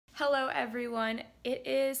Hello everyone, it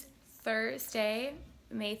is Thursday,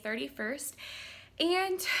 May 31st,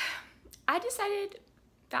 and I decided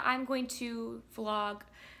that I'm going to vlog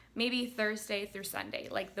maybe Thursday through Sunday,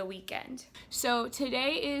 like the weekend. So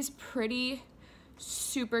today is pretty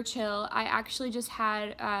super chill. I actually just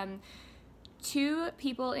had two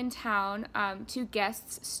people in town, two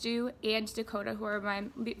guests, Stu and Dakota, who are my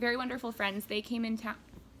very wonderful friends. They came in town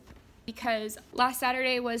because last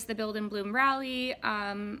Saturday was the Build and Bloom rally,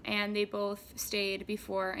 and they both stayed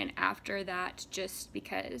before and after that just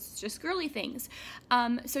because, just girly things.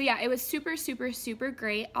 So yeah, it was super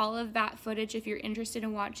great. All of that footage, if you're interested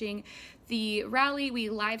in watching the rally, we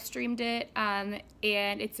live streamed it, and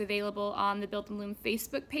it's available on the Build and Bloom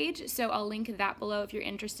Facebook page, so I'll link that below if you're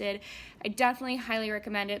interested. I definitely highly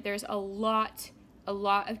recommend it. There's a lot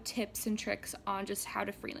of tips and tricks on just how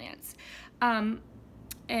to freelance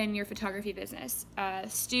in your photography business.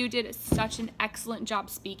 Stu did such an excellent job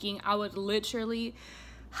speaking. I would literally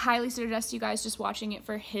highly suggest you guys just watching it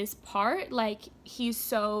for his part. Like, he's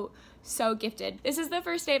so gifted. This is the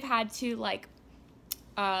first day I've had to like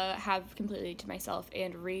have completely to myself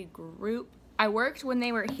and regroup. I worked when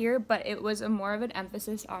they were here, but it was more of an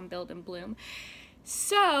emphasis on Build and Bloom.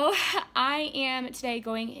 So I am today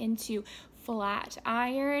going into flat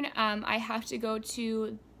iron. I have to go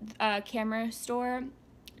to a camera store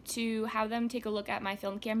to have them take a look at my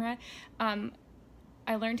film camera.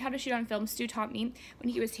 I learned how to shoot on film. Stu taught me when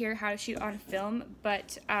he was here how to shoot on film,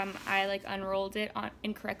 but I like unrolled it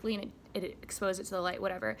incorrectly and it exposed it to the light,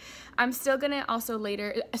 whatever. I'm still gonna also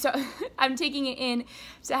later, so I'm taking it in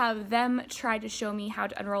to have them try to show me how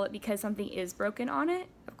to unroll it because something is broken on it,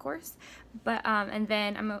 of course. But and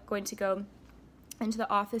then I'm going to go into the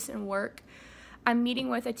office and work. I'm meeting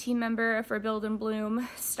with a team member for Build and Bloom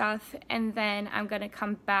stuff, and then I'm gonna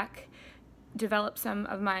come back, develop some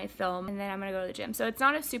of my film, and then I'm gonna go to the gym. So it's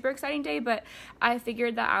not a super exciting day, but I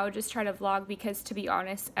figured that I would just try to vlog because, to be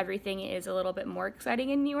honest, everything is a little bit more exciting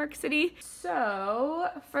in New York City. So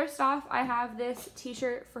first off, I have this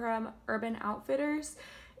t-shirt from Urban Outfitters.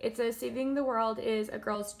 It says "Saving the World is a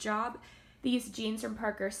Girl's Job." These jeans from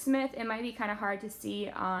Parker Smith. It might be kind of hard to see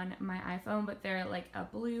on my iPhone, but they're like a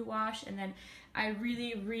blue wash. And then I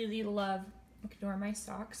really love, ignore my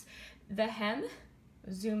socks, the hem.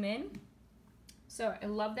 Zoom in. So I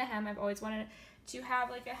love the hem. I've always wanted to have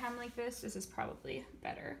like a hem like this. This is probably a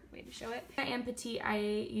better way to show it. I am petite. I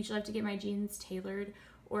usually have to get my jeans tailored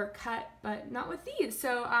or cut, but not with these.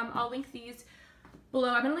 So I'll link these below.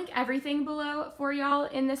 I'm gonna link everything below for y'all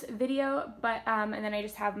in this video, but and then I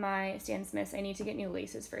just have my Stan Smiths. I need to get new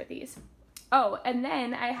laces for these. Oh, and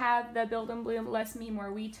then I have the Build and Bloom Less Me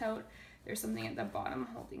More We tote. There's something at the bottom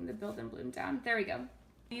holding the Build and Bloom down. There we go.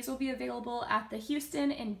 These will be available at the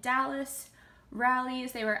Houston and Dallas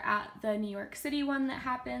rallies. They were at the New York City one that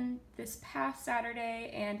happened this past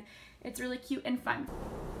Saturday, and it's really cute and fun.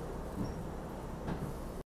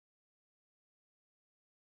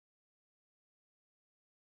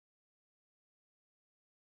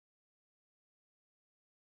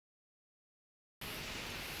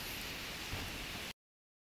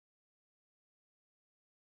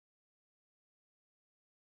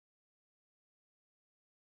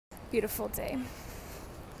 Beautiful day.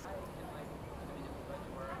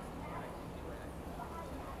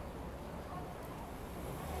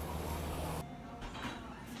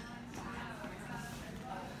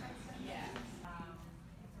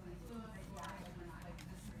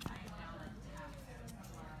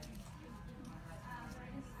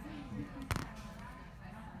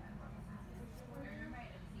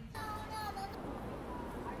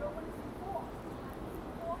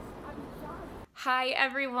 Hi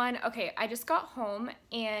everyone. Okay, I just got home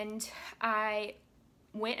and I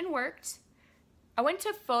went and worked. I went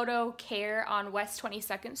to Photo Care on West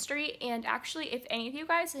 22nd Street, and actually if any of you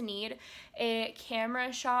guys need a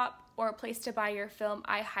camera shop or a place to buy your film,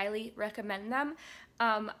 I highly recommend them.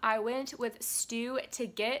 I went with Stu to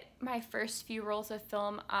get my first few rolls of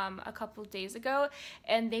film a couple of days ago,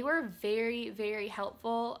 and they were very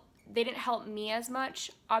helpful. They didn't help me as much,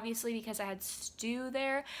 obviously, because I had Stu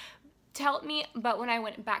there to help me, but when I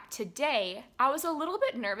went back today, I was a little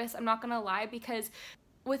bit nervous, I'm not gonna lie, because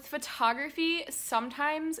with photography,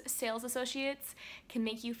 sometimes sales associates can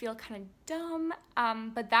make you feel kind of dumb,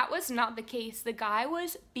 but that was not the case. The guy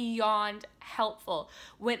was beyond helpful,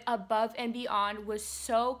 went above and beyond, was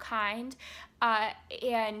so kind,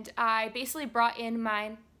 and I basically brought in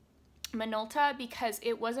my minolta because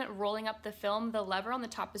it wasn't rolling up the film. The lever on the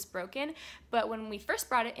top is broken, but when we first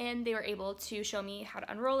brought it in, they were able to show me how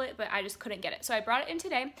to unroll it, but I just couldn't get it. So I brought it in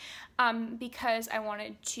today because I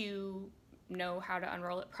wanted to know how to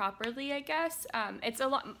unroll it properly, I guess. It's a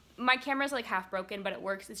lot, my camera's like half broken, but it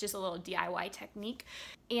works. It's just a little DIY technique.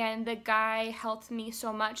 And the guy helped me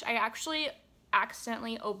so much. I actually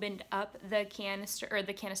accidentally opened up the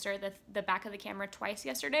the back of the camera twice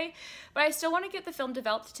yesterday, but I still want to get the film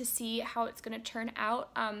developed to see how it's going to turn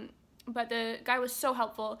out. But the guy was so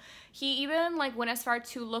helpful. He even like went as far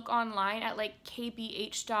to look online at like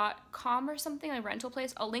kbh.com or something, like rental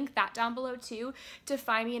place. I'll link that down below too, to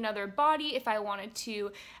find me another body if I wanted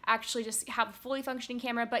to actually just have a fully functioning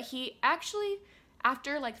camera. But he actually,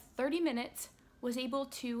 after like 30 minutes, was able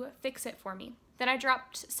to fix it for me. Then I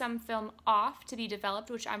dropped some film off to be developed,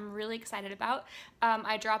 which I'm really excited about.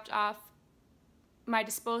 I dropped off my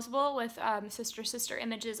disposable with sister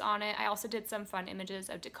images on it. I also did some fun images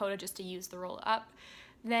of Dakota just to use the roll up.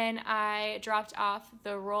 Then I dropped off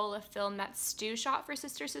the roll of film that Stu shot for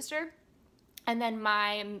sister, and then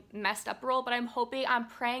my messed up roll. But I'm hoping, I'm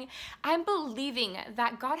praying, I'm believing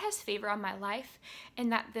that God has favor on my life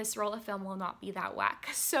and that this roll of film will not be that whack.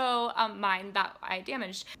 So mine that I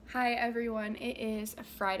damaged. Hi everyone, it is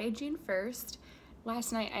Friday, June 1st.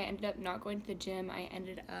 Last night I ended up not going to the gym. I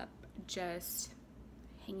ended up just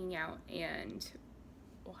hanging out and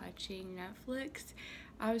watching Netflix.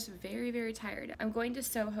 I was very, very tired. I'm going to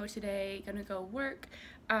Soho today, gonna go work.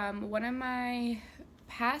 One of my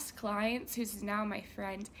past clients, who's now my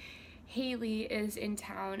friend, Haley, is in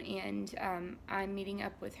town, and I'm meeting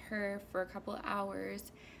up with her for a couple of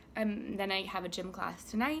hours. Then I have a gym class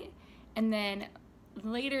tonight, and then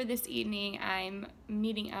later this evening I'm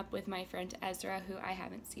meeting up with my friend Ezra, who I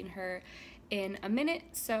haven't seen her in a minute,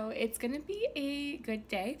 so it's gonna be a good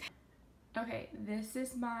day. Okay, this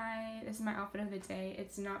is my outfit of the day.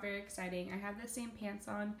 It's not very exciting. I have the same pants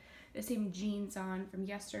on, the same jeans on from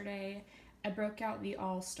yesterday. I broke out the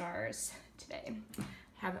All Stars today.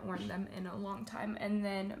 Haven't worn them in a long time. And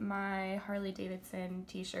then my Harley Davidson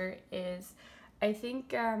t-shirt is, I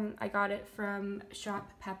think I got it from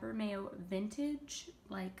Shop Pepper Mayo Vintage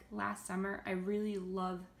like last summer. I really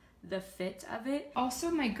love the fit of it. Also,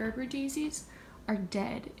 my Gerber daisies are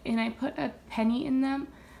dead, and I put a penny in them,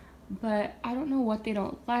 but I don't know what they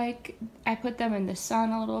don't like. I put them in the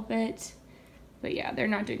sun a little bit, but yeah, they're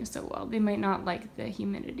not doing so well. They might not like the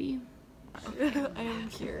humidity. I am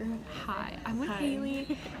here. Hi, I'm with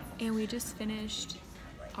Haley, and we just finished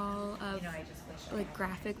all of like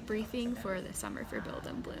graphic briefing for the Summer for Build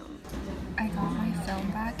and Bloom. I got my film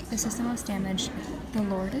back. This is the most damaged. The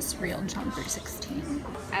Lord is Real, John 3:16.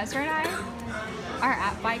 Ezra and I are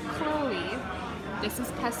at by Chloe. This is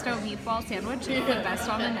pesto meatball sandwich. It's the best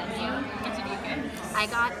on the menu. What did you get? I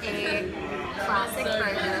got a classic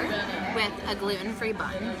burger with a gluten-free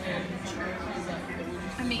bun.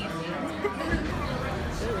 Amazing.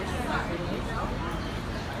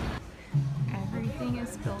 Everything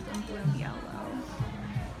is Build and Bloom yellow.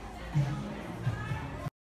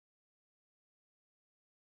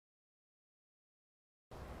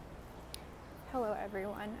 Hello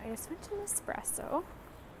everyone, I just went to Nespresso.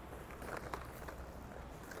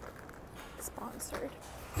 Sponsored.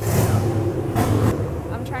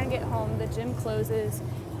 I'm trying to get home. The gym closes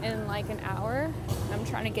in like an hour. I'm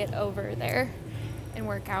trying to get over there and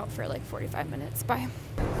work out for like 45 minutes. Bye.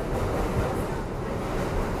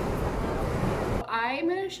 I'm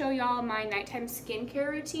gonna show y'all my nighttime skincare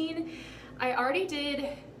routine. I already did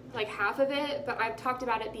like half of it, but I've talked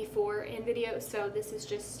about it before in videos, so this is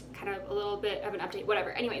just kind of a little bit of an update,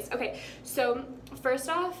 whatever. Anyways, okay, so first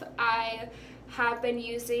off, I have been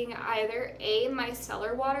using either A,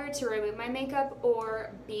 micellar water to remove my makeup,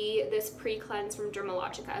 or B, this pre-cleanse from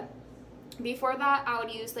Dermalogica. Before that, I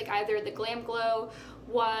would use like either the Glam Glow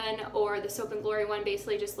one or the Soap and Glory one,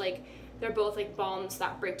 basically just like, they're both like balms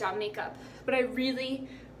that break down makeup. But I really,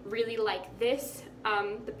 really like this.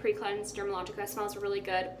 The pre-cleanse Dermalogica smells really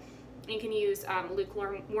good. You can use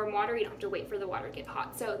lukewarm water. You don't have to wait for the water to get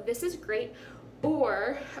hot. So this is great.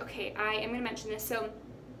 Or, okay, I am gonna mention this. So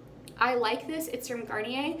I like this, it's from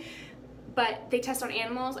Garnier, but they test on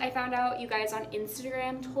animals. I found out, you guys on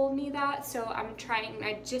Instagram told me that, so I'm trying.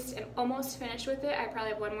 I just am almost finished with it. I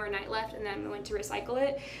probably have one more night left, and then I'm going to recycle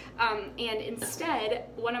it. And instead,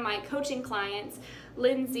 one of my coaching clients,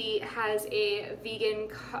 Lindsay, has a vegan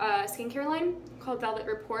skincare line called Velvet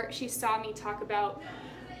Report. She saw me talk about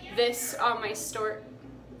this on my story.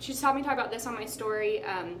 She saw me talk about this on my story,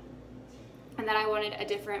 and that I wanted a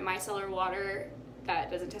different micellar water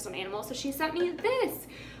that doesn't test on animals, so she sent me this.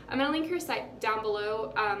 I'm gonna link her site down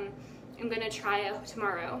below. I'm gonna try it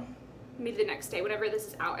tomorrow. maybe the next day, whenever this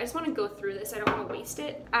is out. I just want to go through this. I don't want to waste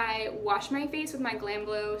it. I wash my face with my Glam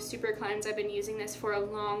Glow Super Cleanse. I've been using this for a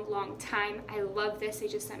long time. I love this. They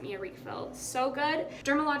just sent me a refill. So good.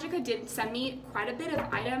 Dermalogica did send me quite a bit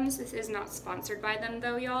of items. This is not sponsored by them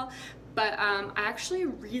though, y'all. But I actually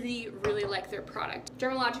really like their product.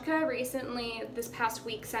 Dermalogica recently, this past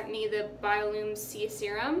week, sent me the Biolume C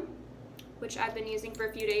Serum, which I've been using for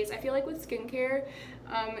a few days. I feel like with skincare,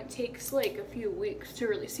 it takes like a few weeks to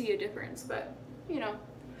really see a difference, but you know,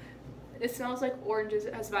 it smells like oranges.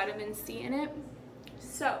 It has vitamin C in it.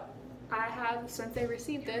 So I have, since I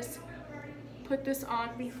received this, put this on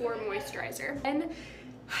before moisturizer. And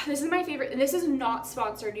this is my favorite. This is not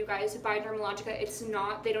sponsored, you guys, by Dermalogica. It's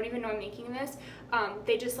not. They don't even know I'm making this.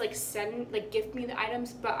 They just like gift me the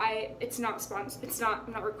items, but it's not sponsored.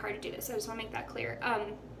 I'm not required to do this. I just want to make that clear.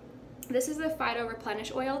 This is the Phyto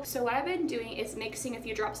Replenish Oil. So what I've been doing is mixing a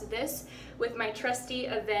few drops of this with my trusty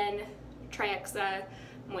Aven Trihexa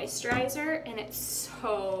moisturizer, and it's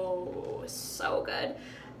so good.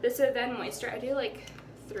 This Aven moisturizer, I do like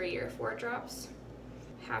 3 or 4 drops.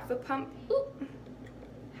 Half a pump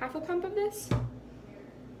of this.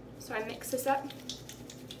 So I mix this up.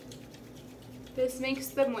 This makes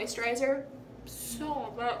the moisturizer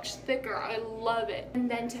so much thicker. I love it.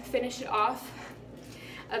 And then to finish it off,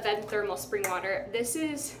 Aven Thermal Spring Water. This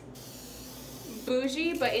is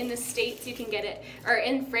bougie, but in the States you can get it, or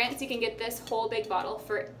in France you can get this whole big bottle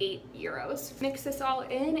for €8. Mix this all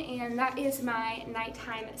in, and that is my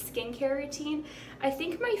nighttime skincare routine. I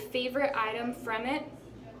think my favorite item from it,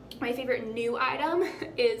 my favorite new item,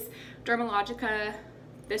 is Dermalogica,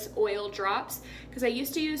 this oil drops, because I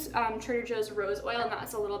used to use Trader Joe's rose oil, and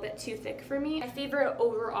that's a little bit too thick for me. My favorite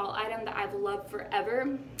overall item that I've loved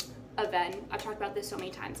forever, Aven. I've talked about this so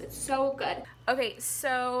many times. It's so good. Okay,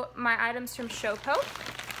 so my items from Showpo.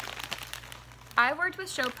 I worked with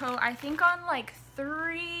Showpo, I think on like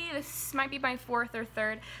 3, this might be my 4th or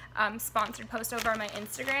 3rd sponsored post over on my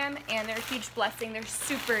Instagram, and they're a huge blessing. They're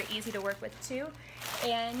super easy to work with too.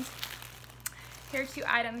 And here are 2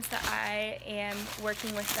 items that I am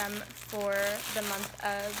working with them for the month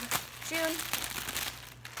of June.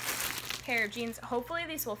 Pair of jeans. Hopefully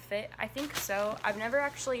these will fit. I think so. I've never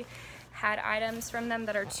actually had items from them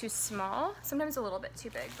that are too small. Sometimes a little bit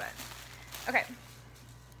too big, but okay.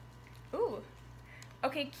 Ooh.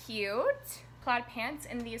 Okay, cute. Plaid pants,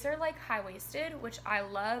 and these are like high-waisted, which I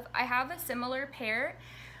love. I have a similar pair,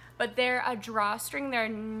 but they're a drawstring. They're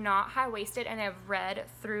not high-waisted, and they have red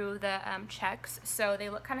through the checks, so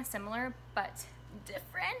they look kind of similar, but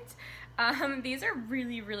different. These are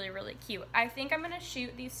really cute. I think I'm gonna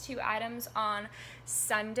shoot these 2 items on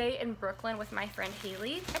Sunday in Brooklyn with my friend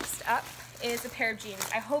Haley. Next up is a pair of jeans.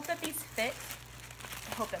 I hope that these fit.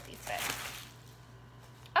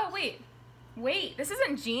 Oh, wait, this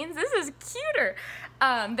isn't jeans, this is cuter.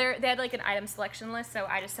 They had like an item selection list, so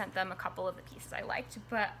I just sent them a couple of the pieces I liked,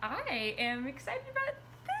 but I am excited about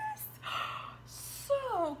this.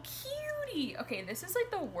 So cutie. Okay, this is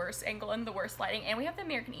like the worst angle and the worst lighting, and we have the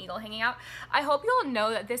American Eagle hanging out. I hope you all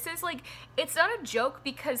know that this is like, it's not a joke,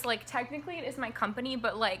 because like technically it is my company,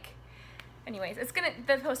 but like, anyways,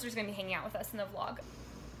 the poster's gonna be hanging out with us in the vlog.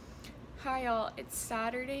 Hi y'all, it's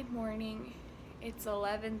Saturday morning. It's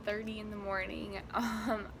 11:30 in the morning.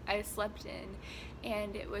 I slept in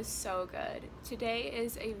and it was so good. Today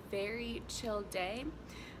is a very chill day.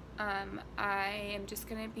 I am just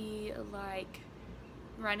gonna be like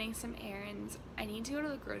running some errands. I need to go to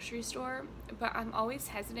the grocery store, but I'm always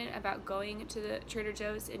hesitant about going to the Trader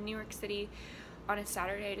Joe's in New York City on a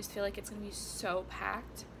Saturday. I just feel like it's gonna be so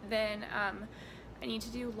packed. Then I need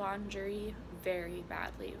to do laundry very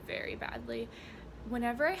badly.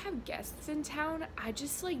 Whenever I have guests in town, I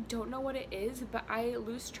just like don't know what it is, but I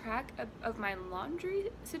lose track of my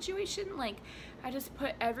laundry situation. Like, I just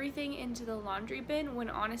put everything into the laundry bin, when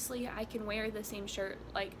honestly I can wear the same shirt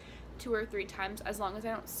like 2 or 3 times as long as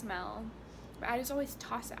I don't smell. But I just always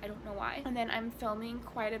toss it, I don't know why. And then I'm filming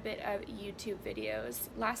quite a bit of YouTube videos.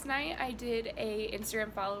 Last night I did a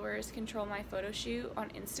Instagram followers control my photo shoot on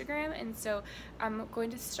Instagram, and so I'm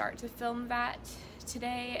going to start to film that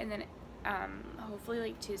today, and then hopefully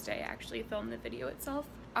like Tuesday actually film the video itself.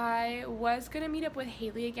 I was gonna meet up with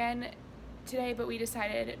Haley again today, but we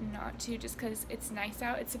decided not to, just because it's nice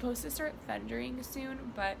out. It's supposed to start thundering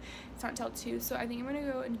soon, but it's not until 2, so I think I'm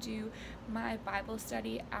gonna go and do my Bible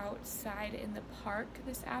study outside in the park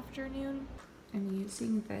this afternoon. I'm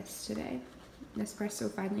using this today.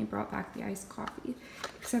 Nespresso finally brought back the iced coffee,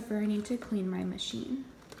 except for I need to clean my machine,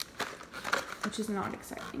 which is not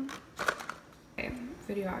exciting. Okay,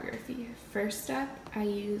 videography. First up, I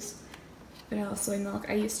use But I also soy milk.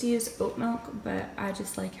 I used to use oat milk, but I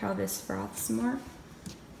just like how this froths more.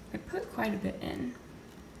 I put quite a bit in.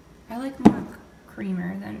 I like more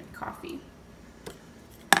creamer than coffee.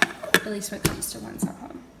 At least when it comes to ones at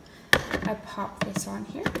home. I pop this on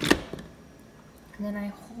here. And then I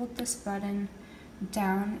hold this button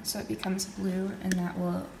down so it becomes blue, and that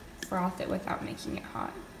will froth it without making it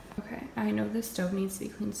hot. Okay, I know the stove needs to be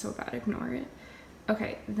cleaned so bad, ignore it.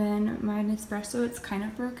 Okay, then my Nespresso, it's kind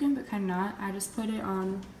of broken, but kind of not. I just put it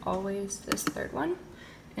on always this third one.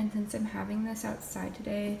 And since I'm having this outside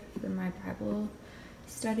today for my Bible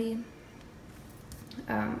study,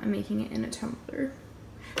 I'm making it in a tumbler.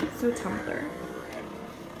 So tumbler.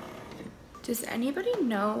 Does anybody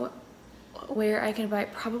know where I can buy,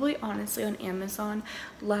 probably honestly on Amazon,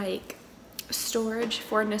 like storage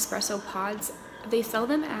for Nespresso pods? They sell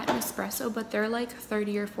them at Nespresso, but they're like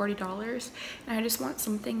 $30 or $40, and I just want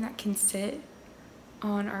something that can sit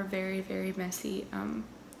on our very, very messy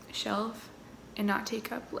shelf and not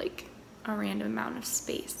take up like a random amount of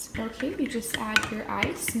space. Okay, you just add your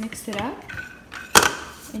ice, mix it up,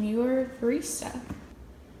 and you are a barista.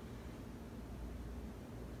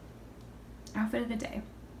 Outfit of the day.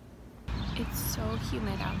 It's so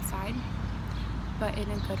humid outside, but in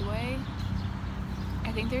a good way.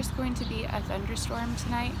 I think there's going to be a thunderstorm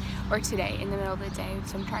tonight, or today in the middle of the day,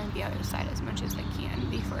 so I'm trying to be outside as much as I can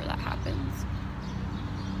before that happens.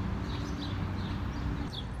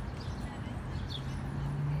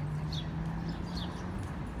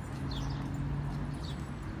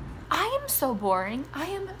 I am so boring. I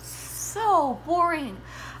am so boring.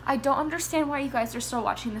 I don't understand why you guys are still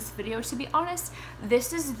watching this video. To be honest,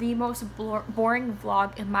 this is the most boring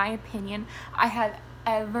vlog, in my opinion, I have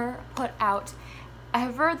ever put out.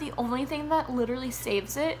 Ever. The only thing that literally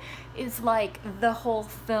saves it is like the whole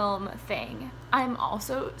film thing. I'm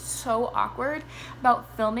also so awkward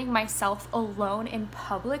about filming myself alone in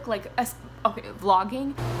public, like okay,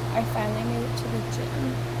 vlogging. I finally made it to the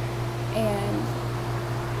gym, and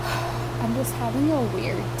I'm just having a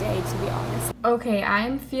weird day, to be honest. Okay,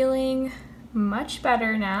 I'm feeling much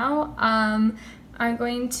better now. I'm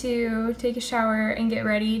going to take a shower and get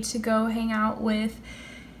ready to go hang out with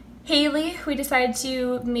Haley. We decided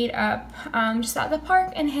to meet up just at the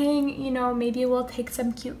park and hang, you know, maybe we'll take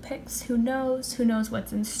some cute pics. Who knows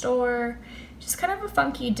what's in store. Just kind of a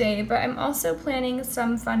funky day, but I'm also planning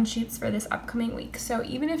some fun shoots for this upcoming week. So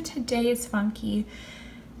even if today is funky,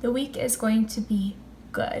 the week is going to be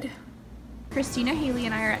good. Christina, Haley,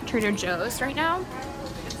 and I are at Trader Joe's right now.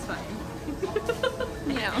 It's fine.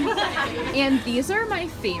 Yeah. And these are my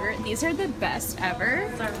favorite. These are the best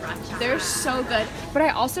ever. They're so good. But I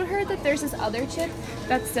also heard that there's this other chip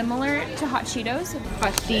that's similar to Hot Cheetos.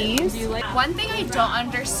 But these, one thing I don't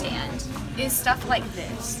understand is stuff like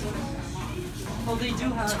this. Well, they do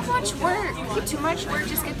have Too much work. Too much work.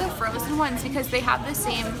 Just get the frozen ones because they have the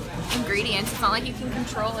same ingredients. It's not like you can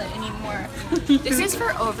control it anymore. This is for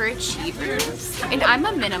overachievers, and I'm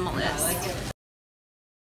a minimalist.